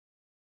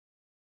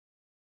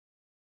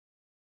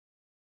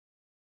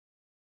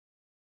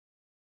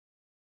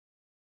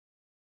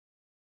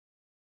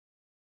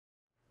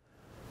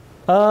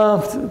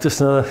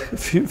Just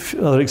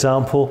another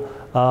example.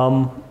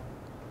 Trying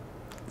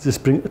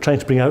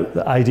to bring out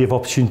the idea of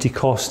opportunity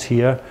cost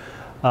here.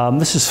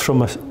 This is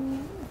from a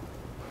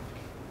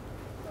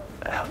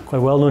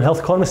quite well-known health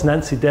economist,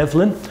 Nancy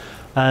Devlin.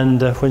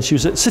 And when she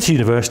was at City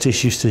University,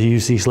 she used to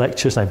use these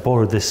lectures, and I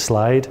borrowed this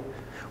slide.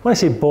 When I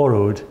say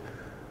borrowed,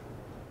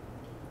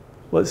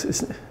 well,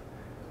 it's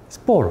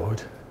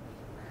borrowed.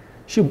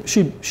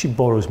 She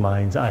borrows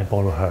mine, I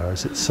borrow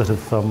hers. It's sort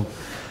of,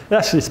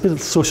 actually it's a bit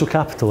of social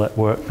capital at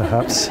work,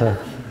 perhaps.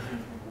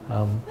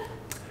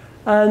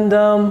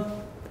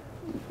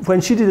 When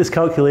she did this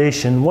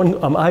calculation,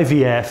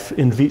 IVF,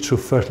 in vitro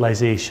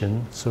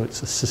fertilization, so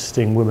it's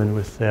assisting women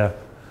with their,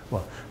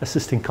 well,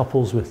 assisting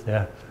couples with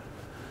their,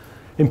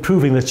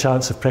 improving the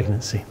chance of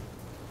pregnancy.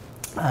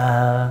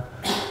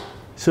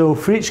 So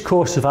for each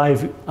course of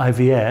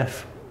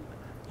IVF,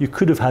 you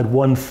could have had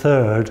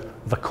 1/3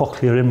 of a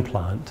cochlear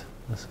implant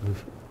sort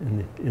of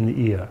in the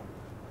ear.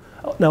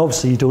 Now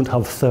obviously you don't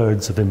have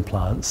thirds of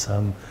implants.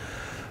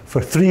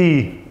 For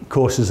 3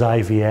 courses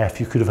IVF,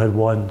 you could have had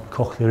 1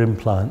 cochlear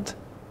implant.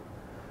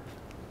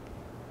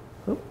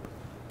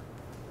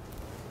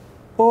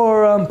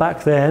 Or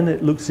back then,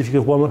 it looks as if you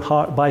could have 1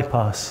 heart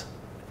bypass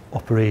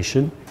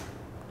operation.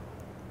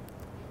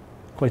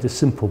 Quite a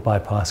simple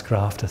bypass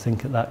graft, I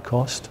think, at that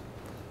cost.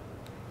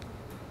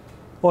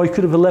 Or you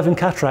could have 11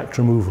 cataract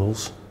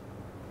removals.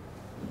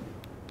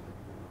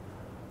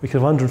 We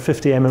could have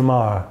 150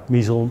 MMR,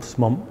 measles,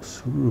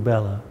 mumps,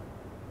 rubella.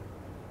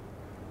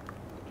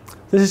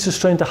 This is just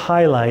trying to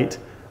highlight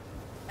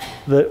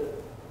that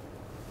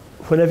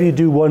whenever you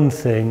do one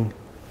thing,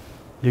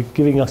 you're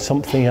giving us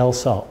something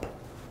else up.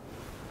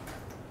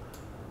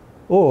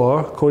 Or,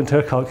 according to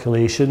her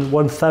calculation,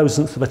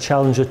 1/1000th of a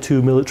Challenger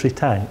 2 military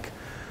tank.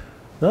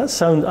 Now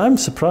I'm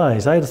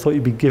surprised. I'd have thought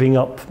you'd be giving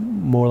up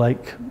more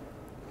like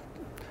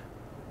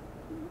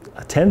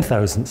a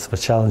 10,000th of a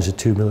Challenger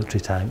 2 military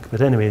tank.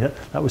 But anyway,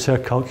 that was her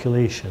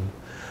calculation.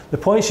 The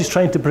point she's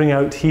trying to bring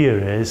out here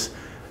is,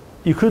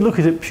 you could look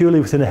at it purely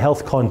within a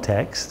health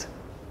context,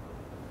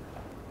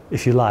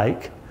 if you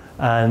like,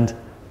 and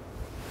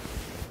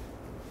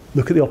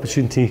look at the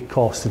opportunity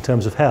cost in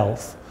terms of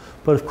health.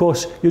 But of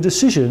course, your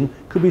decision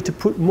could be to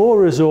put more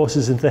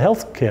resources into the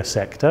healthcare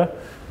sector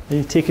and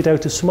you take it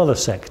out of some other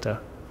sector.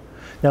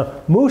 Now,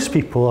 most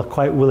people are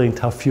quite willing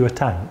to have fewer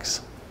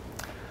tanks.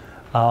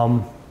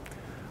 I'm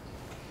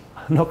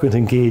not going to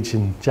engage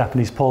in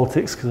Japanese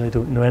politics because I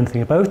don't know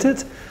anything about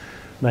it.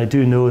 And I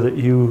do know that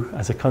you,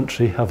 as a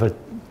country, have a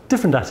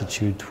different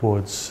attitude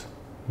towards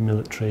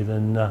military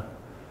than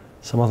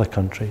some other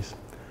countries.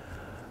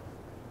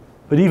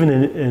 But even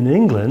in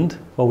England,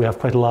 while we have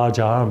quite a large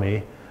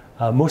army,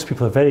 most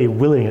people are very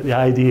willing at the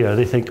idea.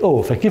 They think, oh,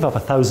 if I give up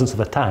 1/1000th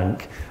of a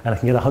tank and I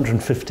can get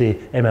 150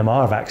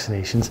 MMR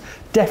vaccinations,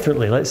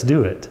 definitely let's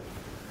do it.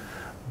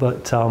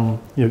 But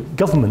you know,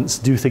 governments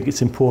do think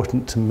it's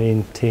important to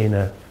maintain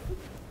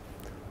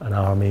an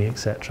army,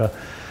 etc.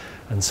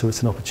 And so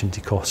it's an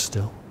opportunity cost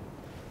still.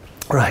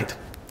 Right.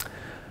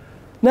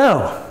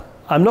 Now,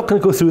 I'm not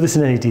going to go through this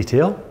in any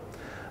detail,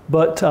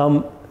 but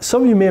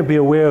some of you may be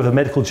aware of a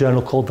medical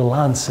journal called The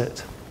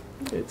Lancet.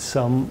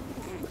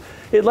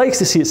 It likes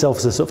to see itself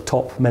as a sort of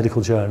top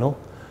medical journal.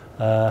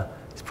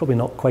 It's probably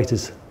not quite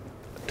as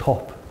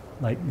top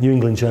like New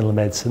England Journal of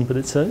Medicine, but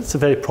it's a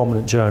very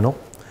prominent journal.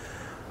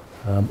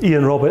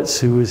 Ian Roberts,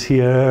 who was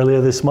here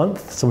earlier this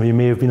month, some of you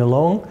may have been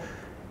along,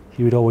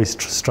 he would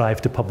always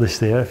strive to publish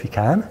there if he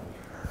can.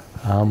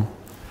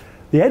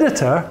 The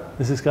editor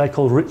is this guy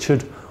called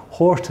Richard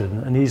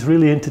Horton, and he's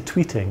really into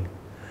tweeting.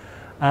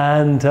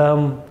 And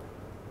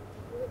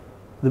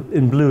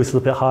in blue, it's a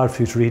little bit hard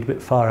for you to read, a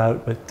bit far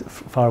out, but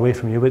far away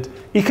from you. But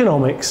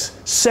economics,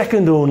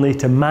 second only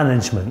to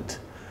management,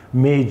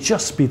 may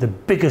just be the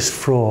biggest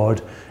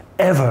fraud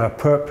ever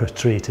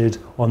perpetrated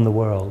on the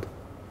world.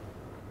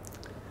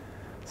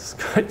 It's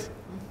quite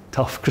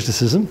tough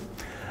criticism.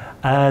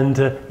 And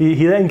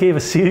he then gave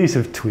a series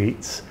of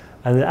tweets,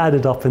 and it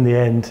added up in the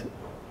end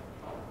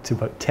to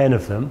about 10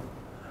 of them.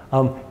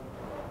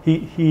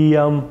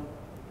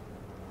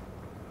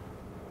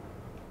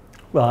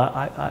 Well,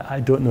 I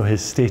don't know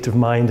his state of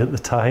mind at the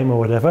time or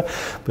whatever,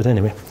 but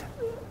anyway,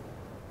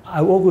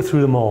 I won't go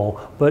through them all,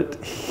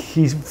 but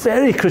he's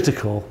very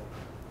critical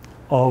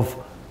of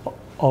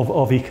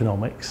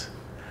economics.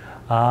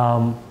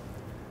 I'll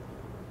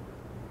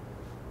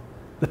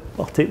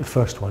take the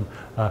first one.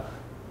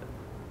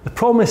 The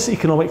promise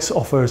economics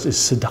offers is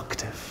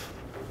seductive.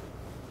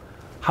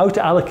 How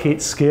to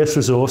allocate scarce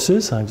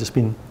resources, I've just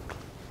been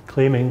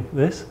claiming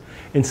this,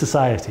 in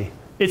society.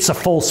 It's a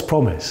false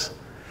promise.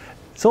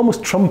 It's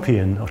almost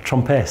Trumpian or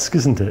Trumpesque,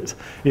 isn't it?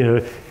 You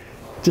know,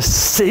 just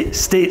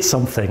state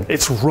something,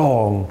 it's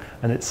wrong,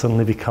 and it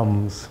suddenly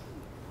becomes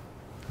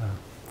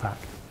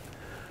fact.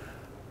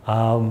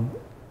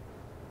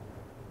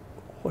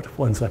 What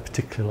ones I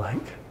particularly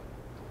like?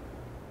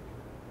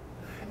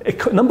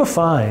 Number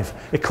 5,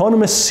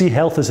 economists see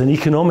health as an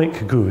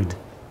economic good.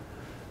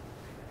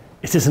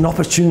 It is an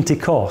opportunity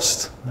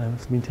cost,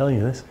 I've been telling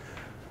you this,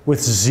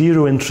 with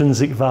zero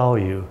intrinsic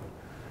value.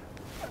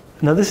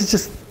 Now this is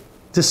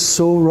just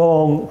so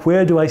wrong.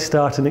 Where do I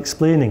start in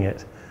explaining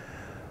it?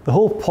 The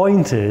whole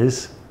point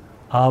is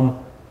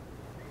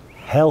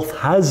health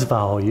has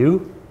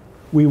value.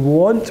 We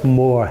want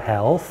more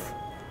health.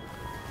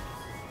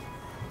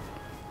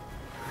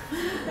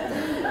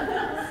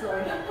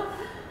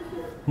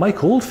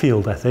 Mike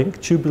Oldfield, I think,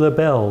 Tubular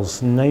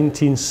Bells,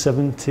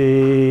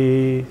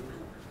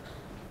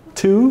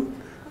 1972,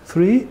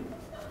 3,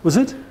 was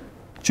it?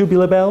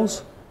 Tubular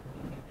Bells?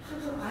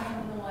 I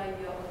have no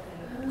idea.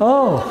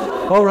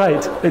 Oh, all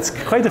right. It's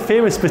quite a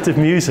famous bit of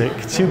music,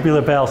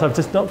 Tubular Bells. I've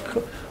just not,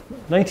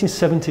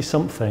 1970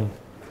 something.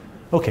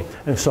 Okay,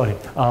 I'm sorry.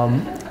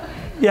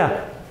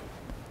 Yeah,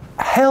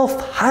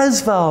 health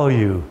has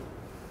value.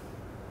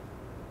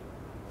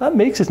 That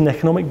makes it an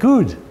economic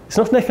good. It's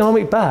not an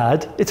economic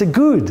bad, it's a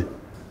good.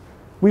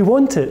 We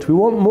want it, we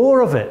want more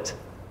of it.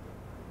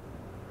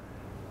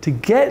 To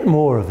get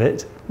more of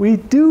it, we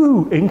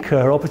do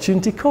incur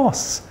opportunity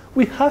costs.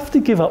 We have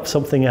to give up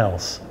something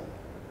else.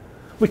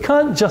 We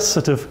can't just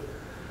sort of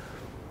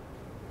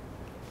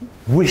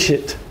wish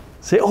it,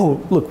 say, oh,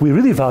 look, we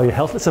really value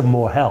health, let's have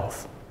more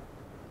health.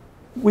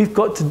 We've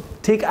got to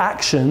take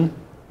action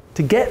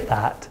to get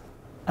that,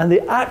 and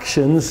the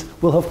actions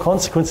will have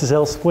consequences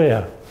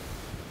elsewhere.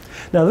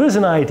 Now, there is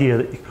an idea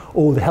that,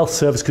 oh, the health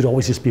service could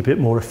always just be a bit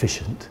more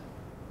efficient.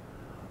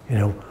 You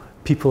know,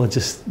 people are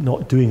just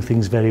not doing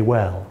things very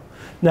well.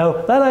 Now,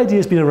 that idea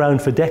has been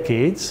around for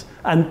decades,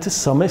 and to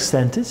some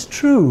extent it's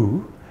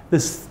true.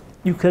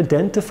 You can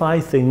identify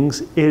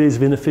things, areas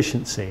of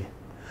inefficiency.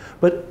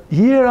 But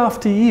year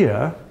after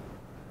year,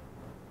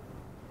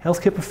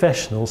 healthcare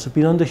professionals have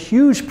been under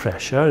huge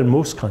pressure in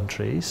most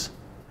countries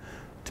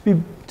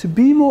to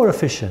be more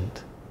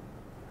efficient.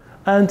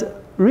 And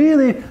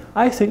really,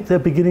 I think they're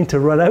beginning to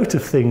run out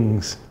of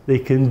things they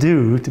can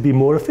do to be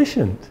more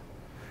efficient.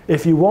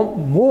 If you want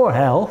more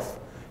health,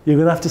 you're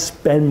going to have to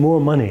spend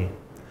more money.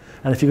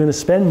 And if you're going to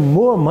spend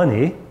more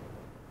money,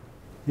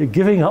 you're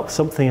giving up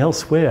something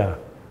elsewhere.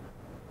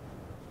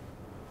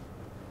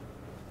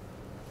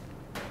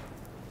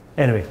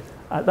 Anyway,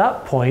 at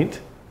that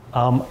point,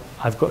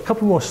 I've got a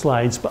couple more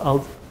slides, but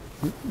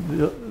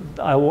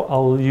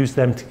I'll use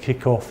them to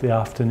kick off the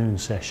afternoon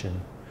session.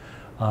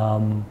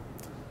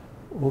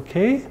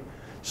 Okay,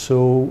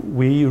 so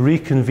we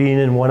reconvene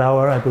in 1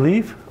 hour, I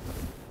believe.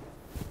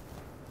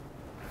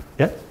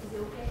 Yeah? Is it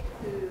okay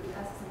to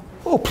ask some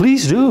questions? Oh,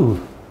 please do.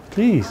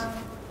 Please. In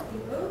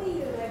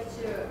earlier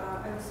lecture,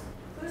 I was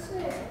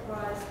personally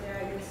surprised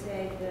that you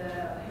said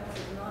health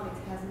economics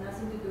has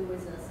nothing to do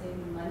with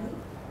saving money.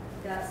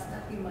 That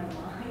stuck in my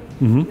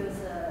mind because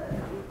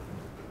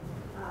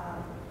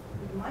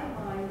in my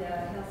mind,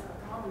 health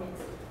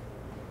economics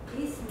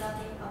is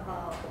nothing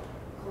about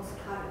cost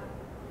cutting,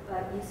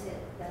 but you said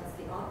that's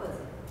the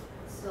opposite.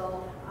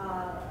 So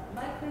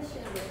my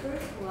question, the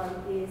first one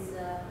is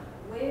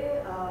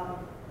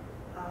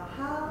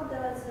how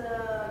does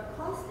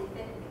cost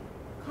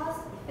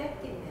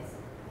effectiveness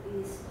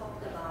is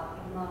talked about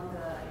among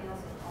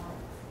health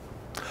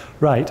economists?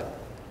 Right.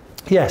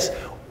 Yes.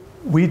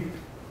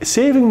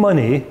 Saving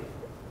money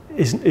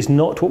is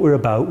not what we're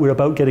about. We're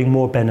about getting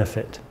more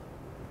benefit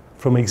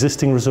from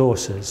existing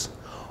resources.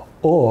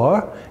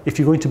 Or, if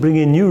you're going to bring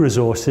in new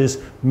resources,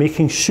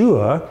 making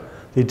sure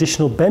the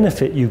additional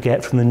benefit you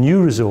get from the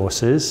new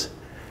resources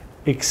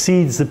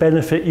exceeds the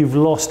benefit you've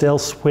lost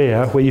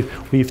elsewhere where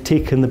you've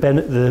taken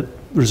the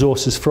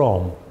resources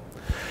from.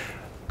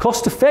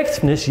 Cost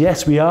effectiveness,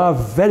 yes, we are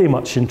very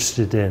much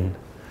interested in,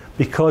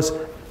 because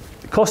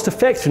cost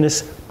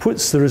effectiveness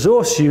puts the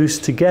resource use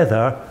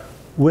together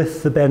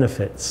with the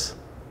benefits.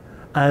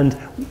 And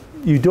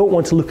you don't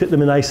want to look at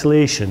them in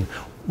isolation.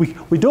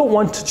 We don't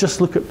want to just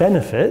look at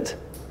benefit,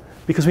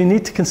 because we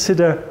need to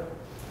consider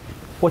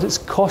what it's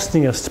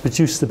costing us to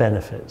produce the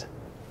benefit.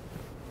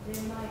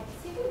 Then my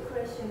second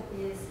question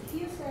is, if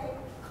you say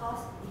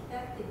cost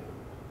effective,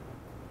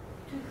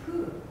 to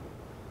whom?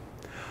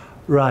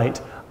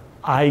 Right.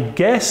 I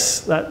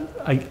guess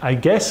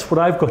what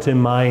I've got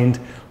in mind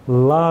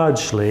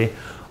largely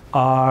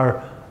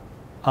are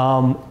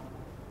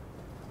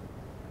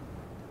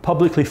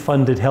publicly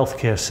funded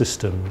healthcare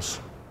systems.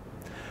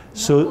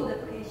 So,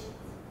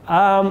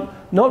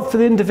 not for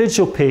the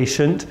individual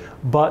patient,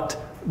 but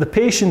the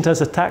patient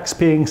as a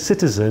tax-paying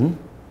citizen.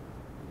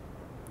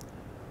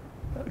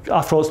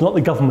 After all, it's not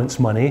the government's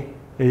money,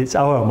 it's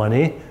our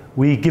money.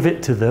 We give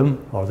it to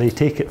them, or they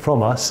take it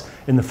from us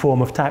in the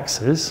form of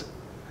taxes.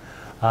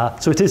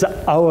 So it is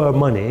our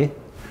money.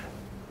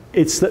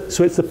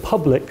 So it's the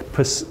public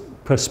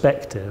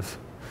perspective.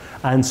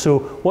 And so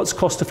what's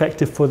cost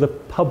effective for the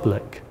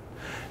public?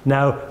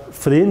 Now,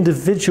 for the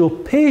individual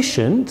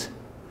patient,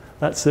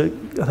 I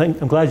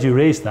think I'm glad you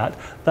raised that.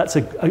 That's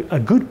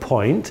a good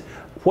point.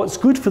 What's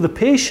good for the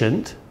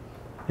patient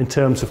in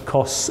terms of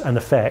costs and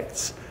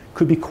effects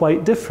could be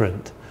quite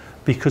different,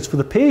 because for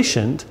the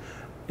patient,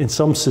 in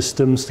some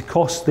systems, the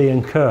cost they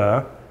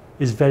incur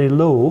is very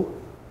low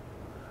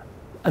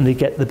and they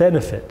get the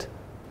benefit.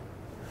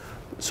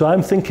 So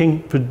I'm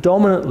thinking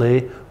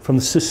predominantly from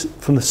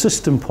the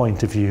system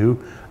point of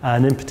view,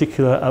 and in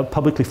particular a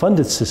publicly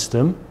funded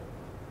system,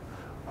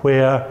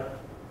 where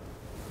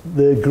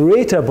the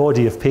greater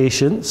body of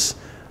patients,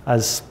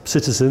 as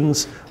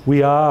citizens,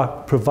 we are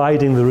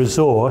providing the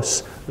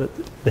resource that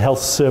the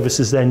health service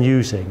is then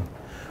using.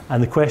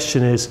 And the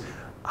question is,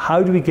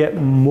 how do we get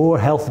more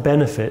health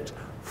benefit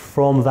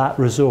from that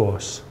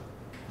resource?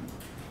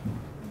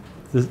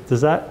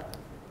 Does that?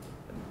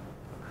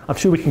 I'm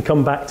sure we can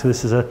come back to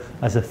this as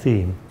a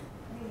theme.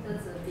 I think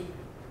that's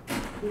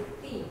a big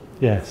theme.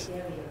 Yes.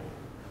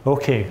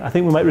 Okay, I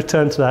think we might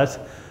return to that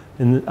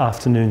in the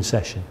afternoon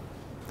session.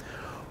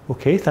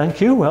 Okay,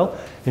 thank you. Well,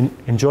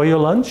 enjoy your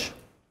lunch.